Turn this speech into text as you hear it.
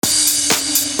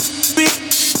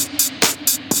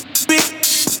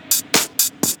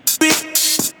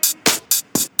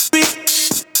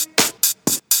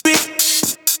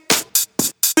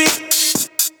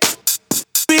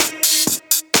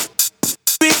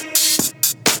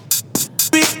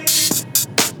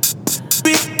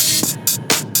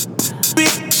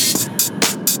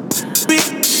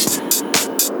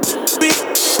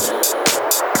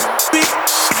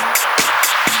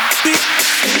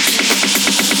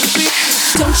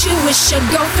you wish your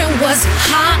girlfriend was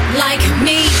hot like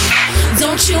me?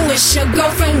 Don't you wish your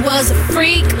girlfriend was a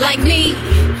freak like me?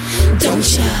 Don't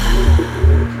ya?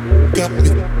 Got me.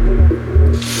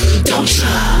 Don't ya?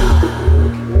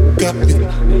 Got me.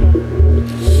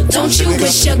 Don't you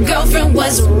wish your girlfriend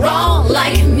was raw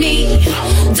like me?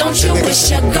 Don't you wish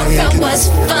your girlfriend was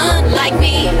fun like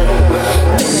me?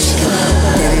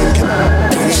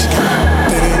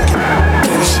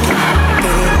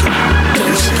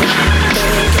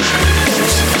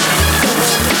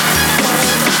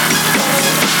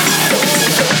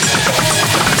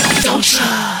 Don't ya? Don't ya? Don't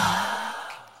ya?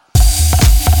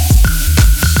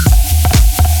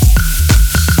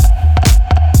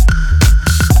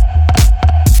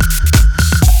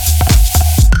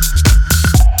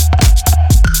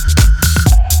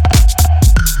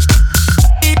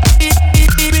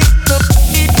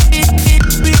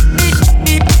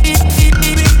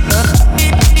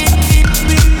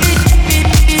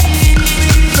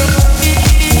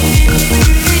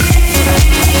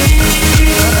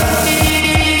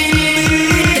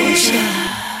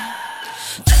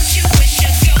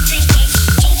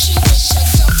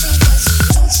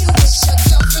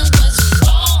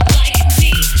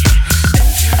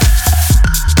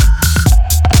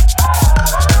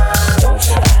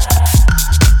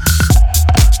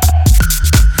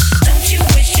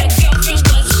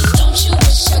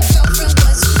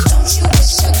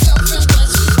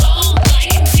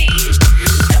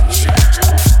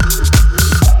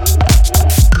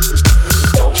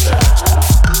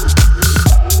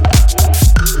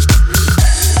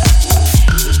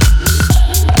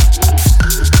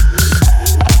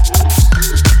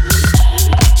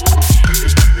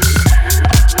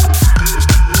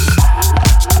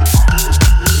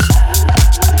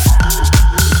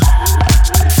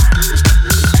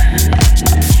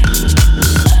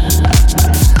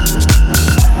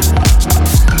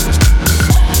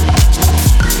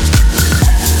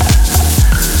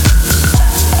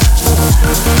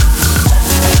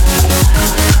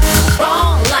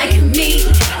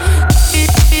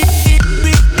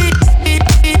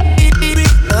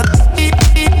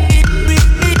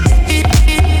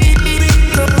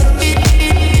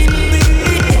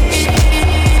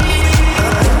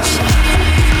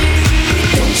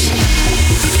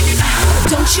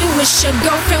 Wish your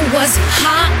girlfriend was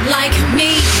hot like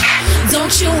me?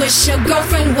 Don't you wish your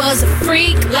girlfriend was a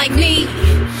freak like me?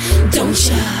 Don't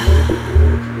ya?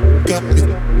 Got me.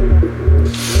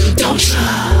 Don't ya?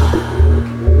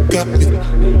 Got me.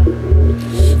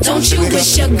 Don't you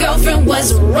wish your girlfriend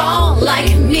was raw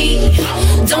like me?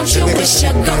 Don't you wish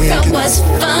your girlfriend was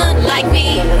fun like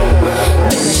me?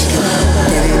 Don't ya?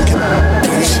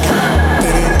 Don't ya?